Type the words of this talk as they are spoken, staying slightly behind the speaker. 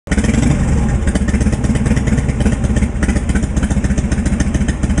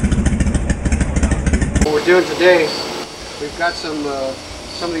doing today, we've got some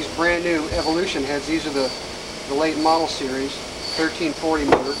of these brand new Evolution heads. These are the late model series, 1340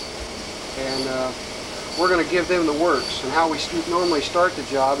 motor, and we're going to give them the works. And how we normally start the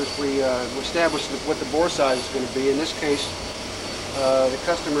job is we establish what the bore size is going to be. In this case, the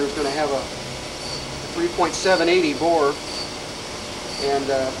customer is going to have a 3.780 bore, and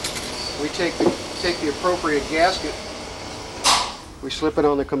we take the appropriate gasket. We slip it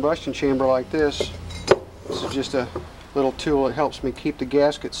on the combustion chamber like this. This is just a little tool that helps me keep the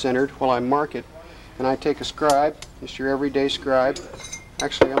gasket centered while I mark it. And I take a scribe, just your everyday scribe.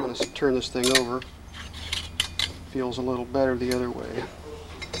 Actually, I'm going to turn this thing over. Feels a little better the other way.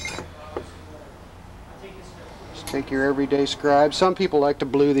 Just take your everyday scribe. Some people like to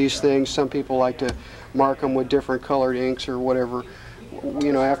blue these things. Some people like to mark them with different colored inks or whatever.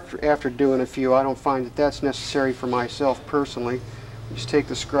 You know, after doing a few, I don't find that that's necessary for myself personally. We just take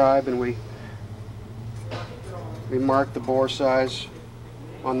the scribe and we mark the bore size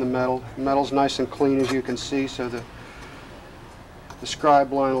on the metal. The metal's nice and clean, as you can see, so the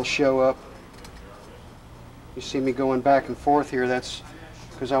scribe line will show up. You see me going back and forth here. That's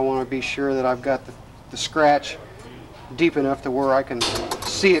because I want to be sure that I've got the scratch deep enough to where I can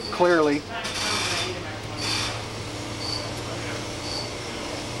see it clearly.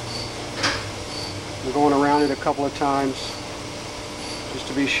 I'm going around it a couple of times just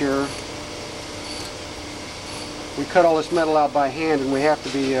to be sure. We cut all this metal out by hand, and we have to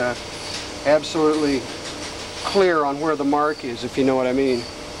be absolutely clear on where the mark is, if you know what I mean.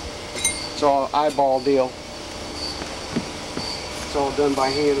 It's all eyeball deal. It's all done by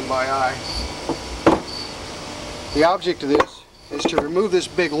hand and by eye. The object of this is to remove this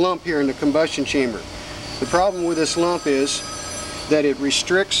big lump here in the combustion chamber. The problem with this lump is that it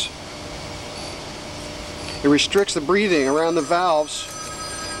restricts the breathing around the valves.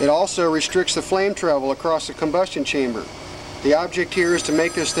 It also restricts the flame travel across the combustion chamber. The object here is to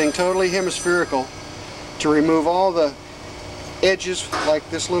make this thing totally hemispherical, to remove all the edges like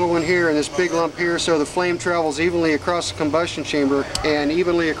this little one here and this big lump here, so the flame travels evenly across the combustion chamber and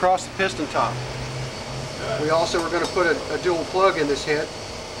evenly across the piston top. We also are going to put a dual plug in this head,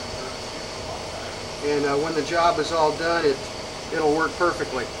 and when the job is all done, it'll work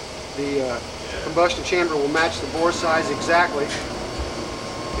perfectly. The combustion chamber will match the bore size exactly,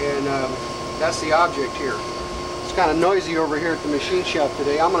 and that's the object here. It's kind of noisy over here at the machine shop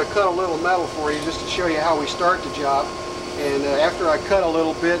today. I'm going to cut a little metal for you just to show you how we start the job, and after I cut a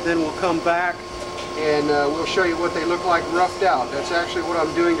little bit, then we'll come back and we'll show you what they look like roughed out. That's actually what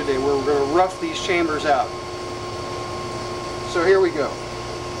I'm doing today. We're going to rough these chambers out. So here we go.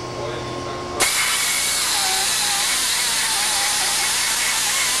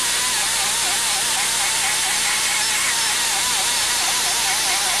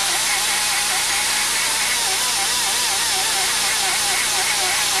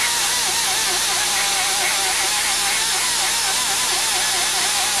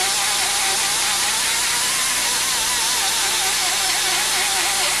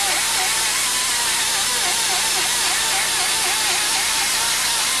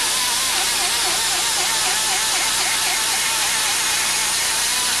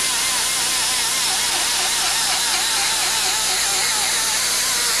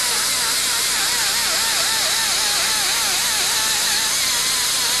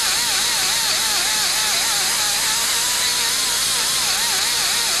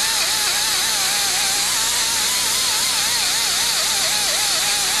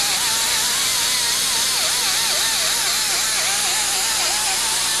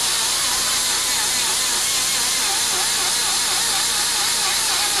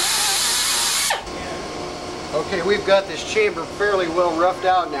 Okay, we've got this chamber fairly well roughed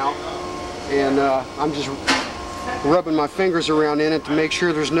out now, and I'm just rubbing my fingers around in it to make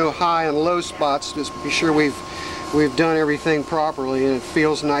sure there's no high and low spots, just to be sure we've done everything properly, and it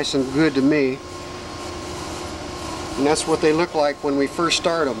feels nice and good to me. And that's what they look like when we first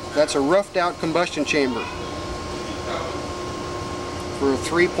start them. That's a roughed out combustion chamber for a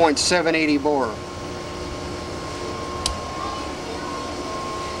 3.780 bore.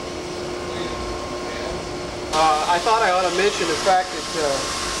 I thought I ought to mention the fact that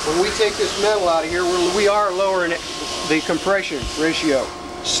when we take this metal out of here, we are lowering the compression ratio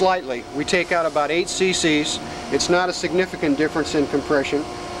slightly. We take out about 8 cc's. It's not a significant difference in compression,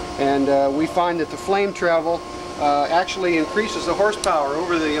 and we find that the flame travel actually increases the horsepower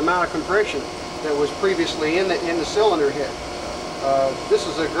over the amount of compression that was previously in the cylinder head. This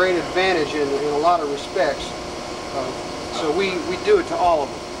is a great advantage in a lot of respects. So we do it to all of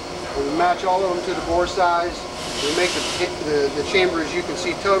them. We match all of them to the bore size. We make the chamber, as you can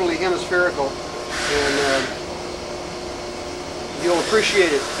see, totally hemispherical, and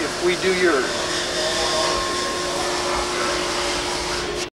appreciate it if we do yours.